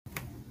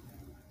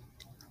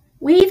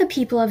We, the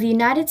people of the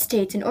United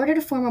States, in order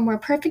to form a more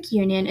perfect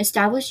union,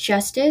 establish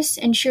justice,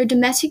 ensure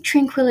domestic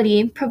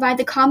tranquility, provide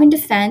the common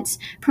defense,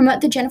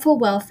 promote the general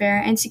welfare,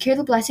 and secure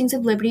the blessings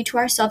of liberty to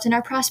ourselves and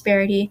our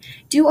prosperity,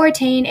 do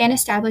ordain and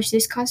establish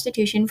this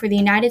Constitution for the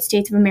United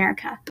States of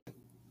America.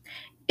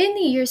 In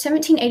the year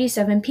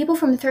 1787, people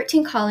from the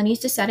 13 colonies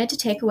decided to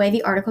take away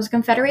the Articles of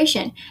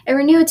Confederation and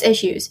renew its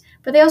issues,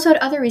 but they also had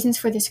other reasons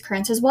for this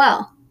occurrence as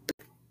well.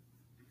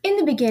 In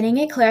the beginning,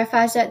 it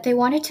clarifies that they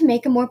wanted to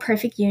make a more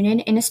perfect union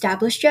and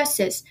establish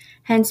justice,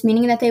 hence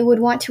meaning that they would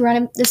want to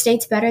run the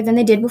states better than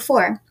they did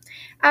before.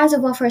 As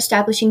well for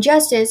establishing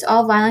justice,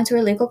 all violence or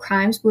illegal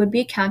crimes would be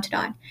accounted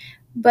on,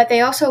 but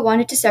they also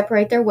wanted to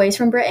separate their ways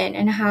from Britain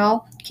and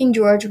how King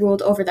George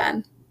ruled over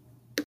them.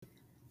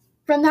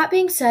 From that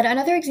being said,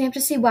 another example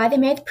to see why they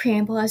made the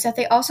preamble is that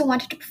they also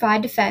wanted to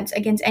provide defense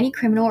against any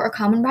criminal or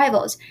common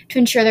rivals to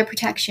ensure their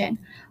protection.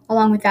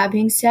 Along with that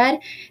being said,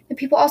 the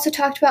people also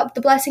talked about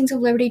the blessings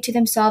of liberty to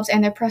themselves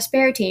and their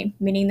prosperity,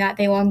 meaning that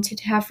they wanted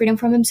to have freedom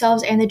from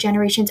themselves and the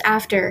generations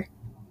after.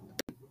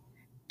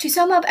 To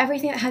sum up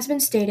everything that has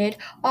been stated,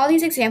 all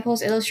these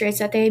examples illustrates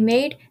that they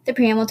made the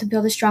preamble to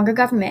build a stronger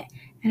government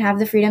and have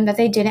the freedom that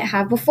they didn't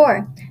have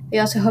before. They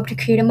also hope to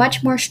create a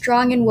much more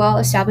strong and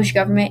well-established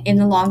government in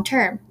the long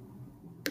term.